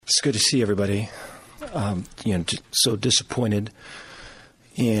It's good to see everybody. So disappointed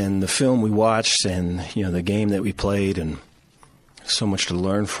in the film we watched and, the game that we played, and so much to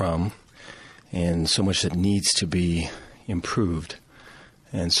learn from and so much that needs to be improved.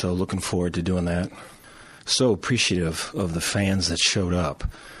 And so looking forward to doing that. So appreciative of the fans that showed up.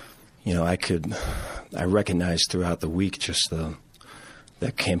 I recognized throughout the week just the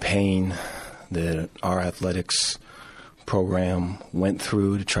campaign that our athletics program went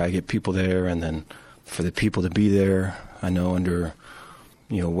through to try to get people there, and then for the people to be there, I know under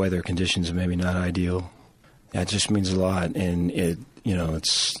weather conditions maybe not ideal. That just means a lot, and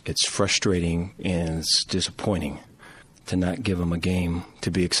it's frustrating and it's disappointing to not give them a game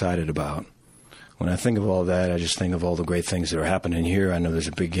to be excited about. When I think of all that, I just think of all the great things that are happening here. I know there's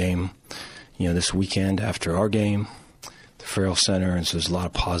a big game, this weekend after our game, the Farrell Center, and so there's a lot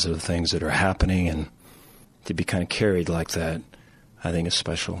of positive things that are happening, and to be kind of carried like that, I think is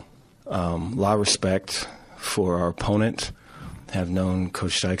special. A lot of respect for our opponent. Have known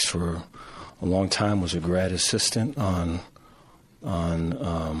Coach Dykes for a long time. Was a grad assistant on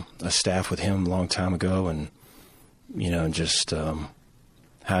a staff with him a long time ago, and just how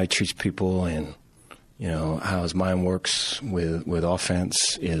he treats people and how his mind works with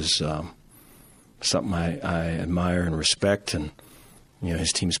offense is something I admire and respect. And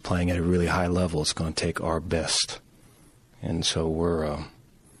his team's playing at a really high level. It's going to take our best, and so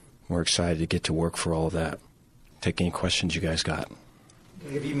we're excited to get to work for all of that. Take any questions you guys got.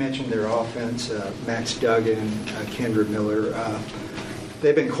 Dave, you mentioned their offense, Max Duggan, Kendra Miller.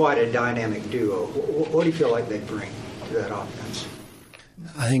 They've been quite a dynamic duo. What do you feel like they bring to that offense?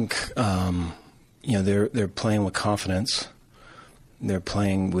 I think they're playing with confidence. They're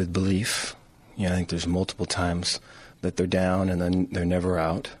playing with belief. I think there's multiple times that they're down and then they're never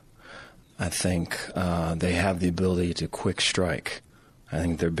out. I think they have the ability to quick strike. I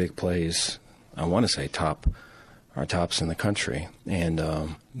think their big plays, I want to say are tops in the country, and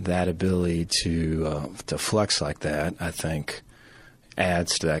that ability to flex like that, I think,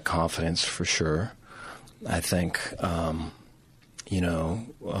 adds to that confidence for sure. I think, I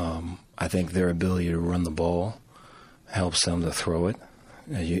think their ability to run the ball helps them to throw it.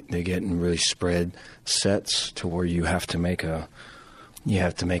 They get in really spread sets to where you have to make a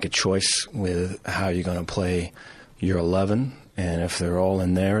choice with how you're going to play your 11, and if they're all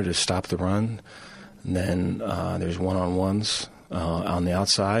in there to stop the run, then there's one-on-ones on the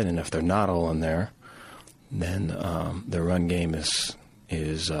outside, and if they're not all in there, then the run game is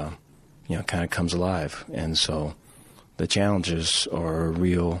kind of comes alive. And so the challenges are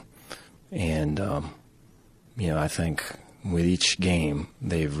real, and I think with each game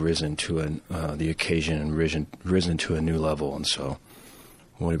they've risen to the occasion and risen to a new level. And so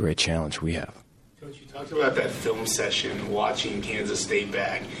what a great challenge we have. Coach, you talked about that film session watching Kansas State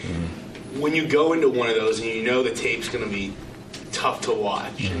back. Mm-hmm. When you go into one of those and the tape's going to be tough to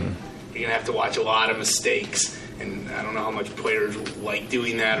watch, mm-hmm. You're going to have to watch a lot of mistakes, and I don't know how much players like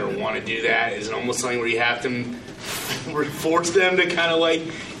doing that or want to do that. Is it almost something where you have to force them to kind of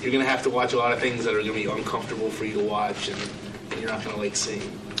you're going to have to watch a lot of things that are going to be uncomfortable for you to watch and you're not going to see?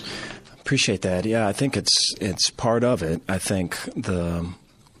 Appreciate that. Yeah, I think it's part of it. I think the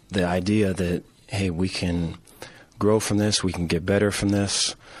idea that, hey, we can grow from this, we can get better from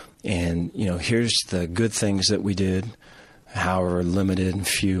this. And, here's the good things that we did, however limited and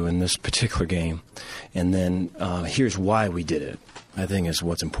few in this particular game. And then here's why we did it, I think is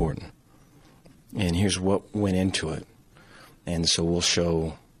what's important. And here's what went into it. And so we'll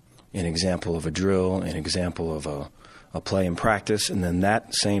show an example of a drill, an example of a play in practice, and then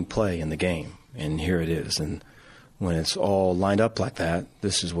that same play in the game. And here it is. And when it's all lined up like that,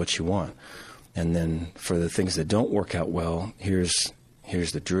 this is what you want. And then for the things that don't work out well, here's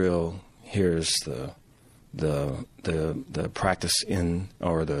the drill, here's the practice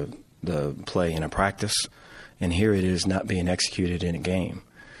or the play in a practice, and here it is not being executed in a game.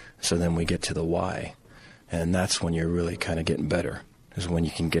 So then we get to the why, and that's when you're really kind of getting better, is when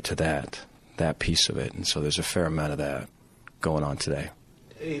you can get to that piece of it. And so there's a fair amount of that going on today.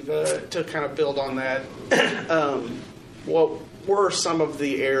 Dave, to kind of build on that, what were some of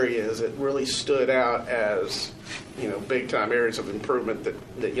the areas that really stood out as big-time areas of improvement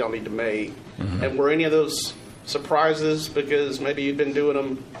that y'all need to make? Mm-hmm. And were any of those surprises because maybe you'd been doing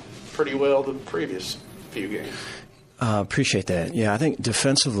them pretty well the previous few games? Appreciate that. Yeah, I think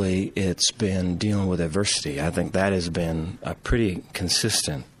defensively it's been dealing with adversity. I think that has been a pretty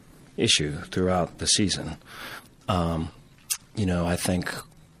consistent issue throughout the season. I think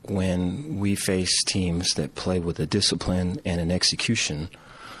when we face teams that play with a discipline and an execution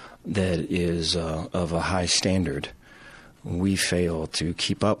that is of a high standard, we fail to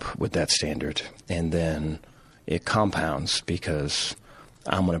keep up with that standard, and then it compounds because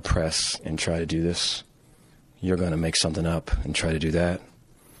I'm going to press and try to do this. You're going to make something up and try to do that.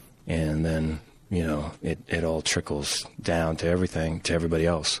 And then, it all trickles down to everything, to everybody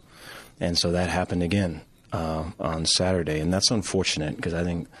else. And so that happened again on Saturday. And that's unfortunate because I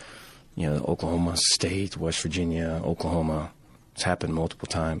think, Oklahoma State, West Virginia, Oklahoma, it's happened multiple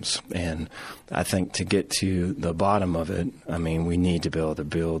times. And I think to get to the bottom of it, we need to be able to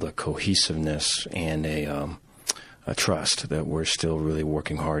build a cohesiveness and a trust that we're still really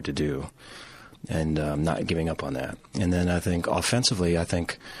working hard to do, and not giving up on that. And then I think offensively, a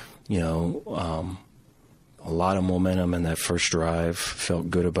lot of momentum in that first drive, felt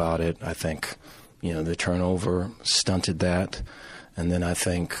good about it. I think, the turnover stunted that. And then I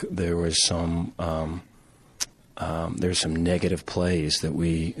think there was some negative plays that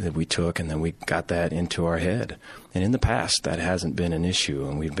we took, and then we got that into our head. And in the past, that hasn't been an issue,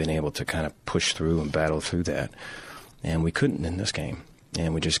 and we've been able to kind of push through and battle through that. And we couldn't in this game,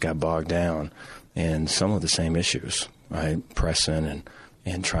 and we just got bogged down in some of the same issues, right? Pressing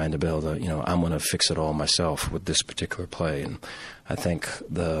and trying to build I'm going to fix it all myself with this particular play. And I think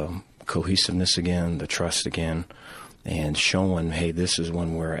the cohesiveness again, the trust again, and showing, hey, this is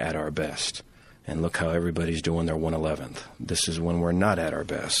when we're at our best. And look how everybody's doing their 111th. This is when we're not at our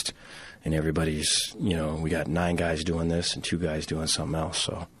best. And everybody's, we got 9 guys doing this and 2 guys doing something else.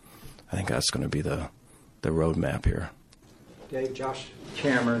 So I think that's going to be the roadmap here. Dave, Josh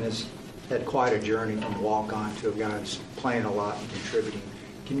Cameron has had quite a journey from walk-on to a guy who's playing a lot and contributing.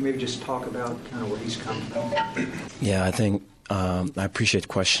 Can you maybe just talk about kind of where he's come from? Yeah, I think I appreciate the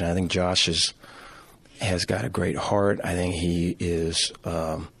question. I think Josh has got a great heart. I think he is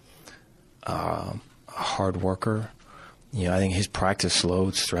a hard worker. I think his practice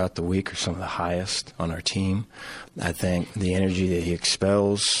loads throughout the week are some of the highest on our team. I think the energy that he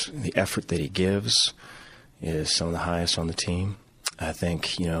expels, the effort that he gives, is some of the highest on the team. I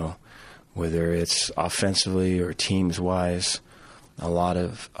think, whether it's offensively or teams-wise, a lot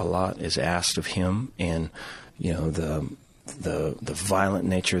is asked of him, and the violent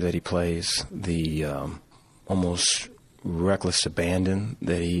nature that he plays, the almost reckless abandon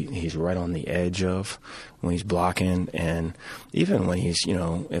that he's right on the edge of when he's blocking, and even when he's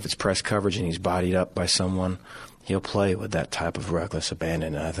if it's press coverage and he's bodied up by someone, he'll play with that type of reckless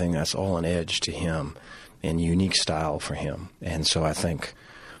abandon. And I think that's all an edge to him and unique style for him. And so I think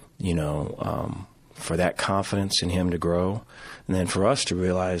for that confidence in him to grow, and then for us to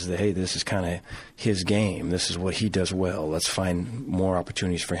realize that, hey, this is kind of his game. This is what he does well. Let's find more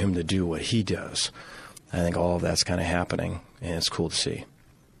opportunities for him to do what he does. I think all of that's kind of happening, and it's cool to see.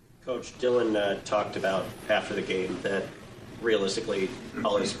 Coach, Dylan talked about after the game that realistically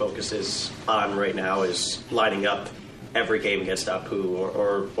all his focus is on right now is lining up every game against Apu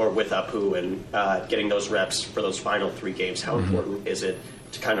or with Apu and getting those reps for those final 3 games. How important is it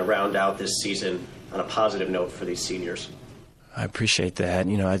to kind of round out this season on a positive note for these seniors? I appreciate that.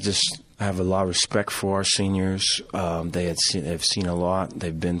 I have a lot of respect for our seniors. They've seen a lot.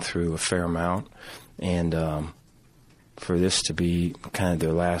 They've been through a fair amount. And for this to be kind of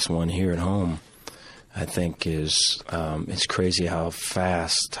their last one here at home, I think it's crazy how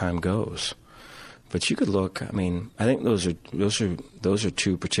fast time goes. But you could look. I think those are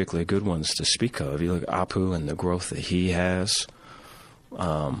 2 particularly good ones to speak of. You look at Apu and the growth that he has.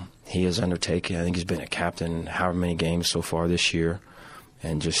 He has undertaken. I think he's been a captain however many games so far this year,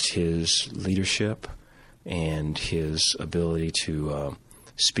 and just his leadership and his ability to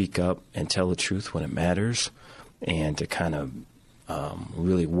speak up and tell the truth when it matters, and to kind of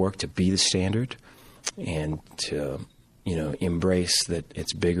really work to be the standard, and to embrace that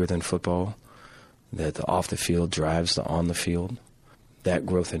it's bigger than football, that the off the field drives the on the field. That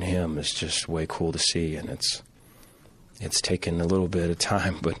growth in him is just way cool to see, and it's taken a little bit of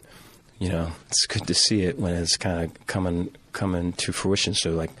time, but it's good to see it when it's kind of coming to fruition. So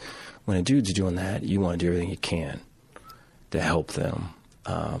like when a dude's doing that, you want to do everything you can to help them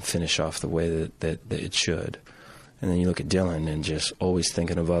finish off the way that it should. And then you look at Dylan and just always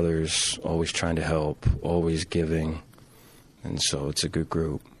thinking of others, always trying to help, always giving. And so it's a good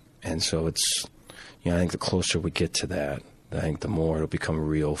group. And so it's, I think the closer we get to that, I think the more it'll become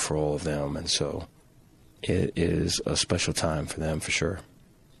real for all of them. And so it is a special time for them for sure.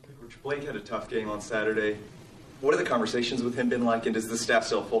 Blake had a tough game on Saturday. What have the conversations with him been like, and does the staff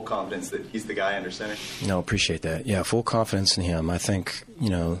still have full confidence that he's the guy under center? No, appreciate that. Yeah, full confidence in him. I think,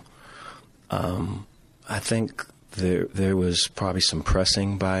 I think there was probably some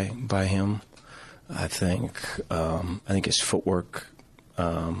pressing by him. I think his footwork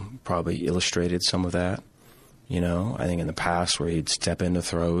probably illustrated some of that. I think in the past where he'd step into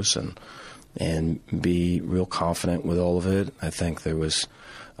throws and be real confident with all of it. I think there was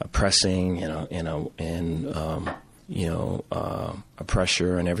a pressing, a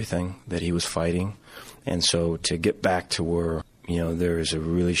pressure and everything that he was fighting. And so to get back to where, there is a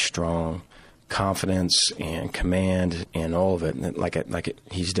really strong confidence and command and all of it, and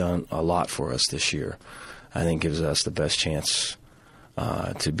he's done a lot for us this year, I think gives us the best chance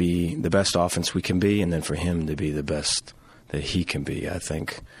to be the best offense we can be, and then for him to be the best that he can be. I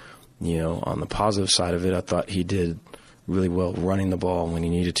think, on the positive side of it, I thought he did really well running the ball when he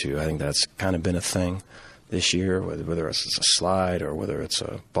needed to. I think that's kind of been a thing this year, whether it's a slide or whether it's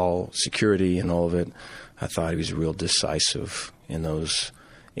a ball security and all of it. I thought he was real decisive in those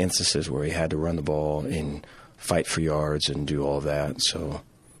instances where he had to run the ball and fight for yards and do all of that. So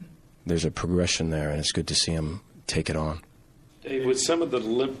there's a progression there, and it's good to see him take it on. Dave, with some of the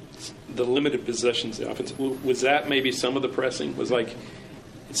limited possessions, the offense, was that maybe some of the pressing?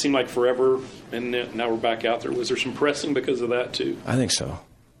 It seemed like forever, and now we're back out there. Was there some pressing because of that too? I think so.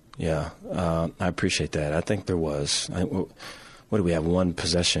 Yeah, I appreciate that. I think there was. What do we have? One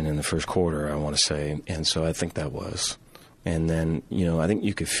possession in the first quarter, I want to say, and so I think that was. And then, I think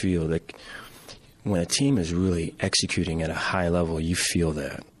you could feel that when a team is really executing at a high level, you feel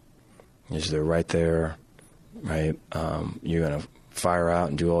that. They're right there, right? You're going to fire out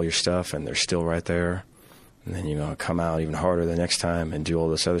and do all your stuff, and they're still right there. And then you're going to come out even harder the next time and do all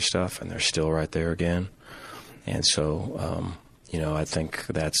this other stuff, and they're still right there again. And so, I think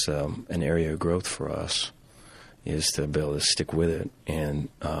that's an area of growth for us, is to be able to stick with it and,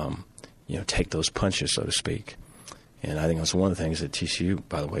 take those punches, so to speak. And I think that's one of the things that TCU,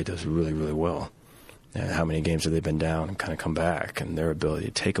 by the way, does really, really well. And how many games have they been down and kind of come back? And their ability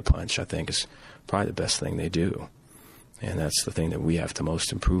to take a punch, I think, is probably the best thing they do. And that's the thing that we have to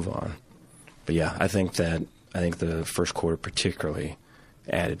most improve on. But, yeah, I think the first quarter particularly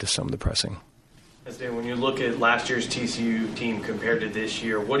added to some of the pressing. When you look at last year's TCU team compared to this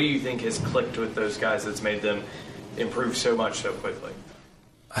year, what do you think has clicked with those guys that's made them improve so much so quickly?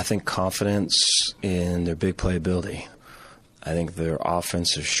 I think confidence in their big playability. I think their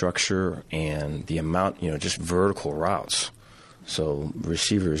offensive structure and the amount, just vertical routes. So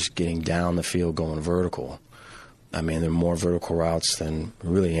receivers getting down the field going vertical. I mean, there are more vertical routes than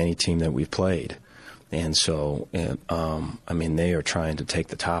really any team that we've played. And so, they are trying to take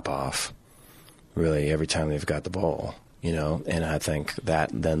the top off really every time they've got the ball, and I think that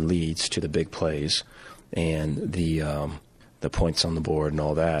then leads to the big plays and the points on the board and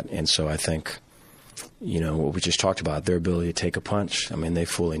all that. And so I think, what we just talked about, their ability to take a punch, they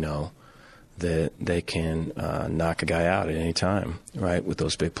fully know that they can knock a guy out at any time, right, with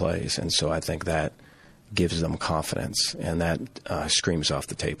those big plays. And so I think that gives them confidence, and that screams off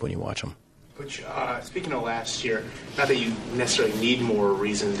the tape when you watch them. Which, speaking of last year, not that you necessarily need more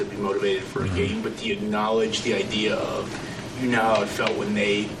reason to be motivated for a game, but do you acknowledge the idea of, how it felt when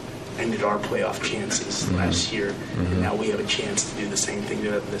they ended our playoff chances last year, and now we have a chance to do the same thing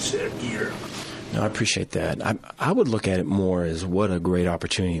this year? No, I appreciate that. I would look at it more as what a great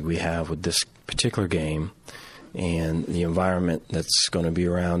opportunity we have with this particular game and the environment that's going to be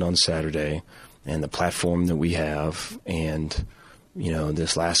around on Saturday and the platform that we have. And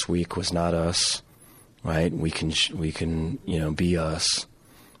this last week was not us, right? We can be us.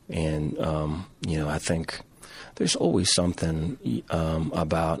 And, I think there's always something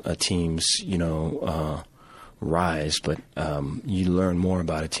about a team's, rise, but you learn more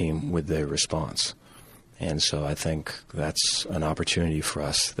about a team with their response. And so I think that's an opportunity for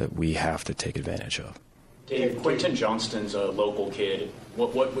us that we have to take advantage of. Dave, Quentin Johnston's a local kid.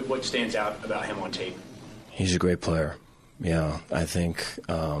 What stands out about him on tape? He's a great player. Yeah, I think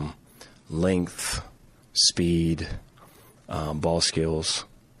length, speed, ball skills.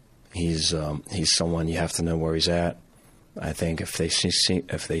 He's someone you have to know where he's at. I think if they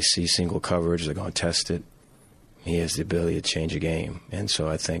see single coverage, they're going to test it. He has the ability to change a game, and so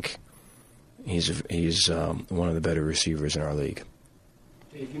I think he's one of the better receivers in our league.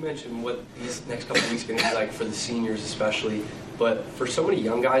 Dave, you mentioned what these next couple of weeks are going to be like for the seniors especially, but for so many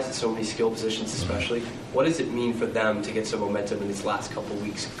young guys at so many skill positions especially, what does it mean for them to get some momentum in these last couple of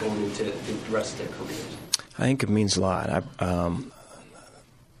weeks going into the rest of their careers? I think it means a lot. I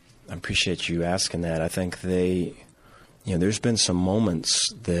appreciate you asking that. I think there's been some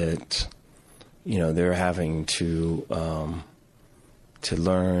moments that, they're having to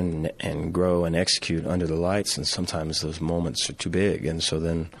learn and grow and execute under the lights, and sometimes those moments are too big. And so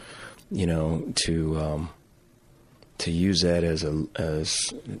then, to use that as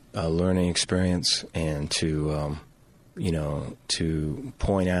a learning experience and to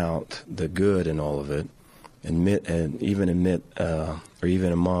point out the good in all of it, admit or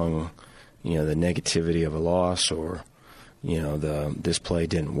even among, the negativity of a loss or, this play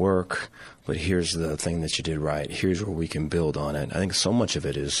didn't work, but here's the thing that you did right. Here's where we can build on it. I think so much of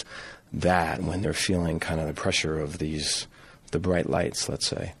it is that when they're feeling kind of the pressure of the bright lights, let's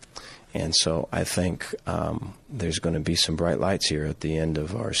say. And so I think there's going to be some bright lights here at the end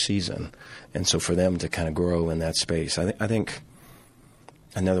of our season. And so for them to kind of grow in that space, I think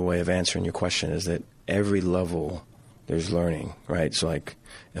another way of answering your question is that every level there's learning, right? So like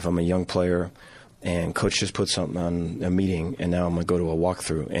if I'm a young player and coach just put something on a meeting and now I'm going to go to a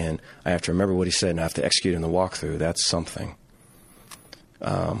walkthrough and I have to remember what he said and I have to execute in the walkthrough, that's something.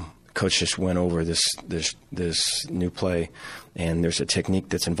 Coach just went over this new play, and there's a technique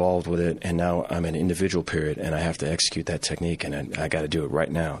that's involved with it, and now I'm in individual period, and I have to execute that technique, and I got to do it right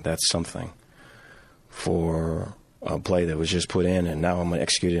now. That's something. For a play that was just put in, and now I'm going to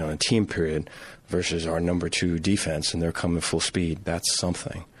execute it on a team period versus our number 2 defense, and they're coming full speed. That's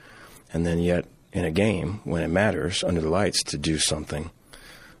something. And then yet in a game, when it matters, under the lights, to do something,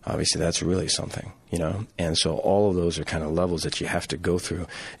 obviously that's really something, And so all of those are kind of levels that you have to go through.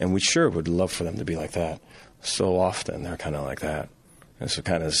 And we sure would love for them to be like that. So often they're kind of like that. And so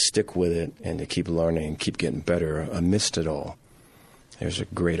kind of stick with it and to keep learning and keep getting better amidst it all. There's a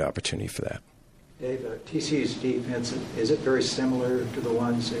great opportunity for that. Dave, TCU's defense, is it very similar to the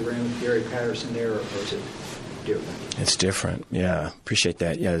ones they ran with Gary Patterson there, or is it different? It's different, yeah. Appreciate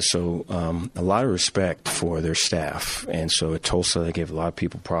that. Yeah, so a lot of respect for their staff. And so at Tulsa, they gave a lot of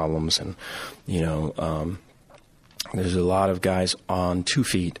people problems. And, there's a lot of guys on 2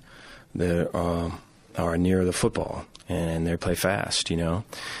 feet that are near the football, and they play fast,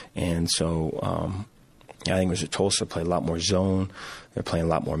 And so I think it was at Tulsa, play a lot more zone. They're playing a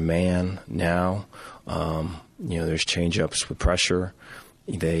lot more man now. There's change-ups with pressure.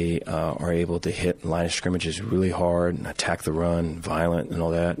 They are able to hit line of scrimmages really hard and attack the run, violent and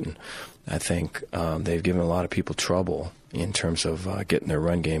all that. And I think they've given a lot of people trouble in terms of getting their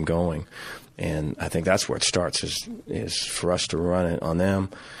run game going. And I think that's where it starts is for us to run it on them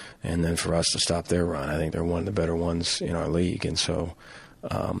and then for us to stop their run. I think they're one of the better ones in our league. And so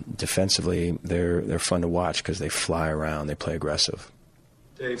defensively, they're fun to watch because they fly around. They play aggressive.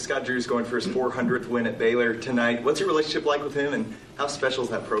 Dave, Scott Drew's going for his 400th win at Baylor tonight. What's your relationship like with him, and how special is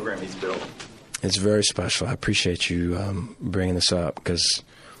that program he's built? It's very special. I appreciate you bringing this up because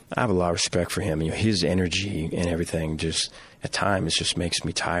I have a lot of respect for him. His energy and everything just at times just makes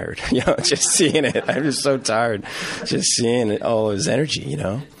me tired. Just seeing it. I'm just so tired just seeing all his energy,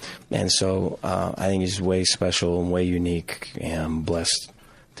 And so I think he's way special and way unique, and I'm blessed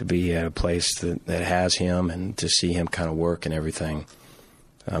to be at a place that has him and to see him kind of work and everything.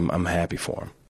 I'm happy for him.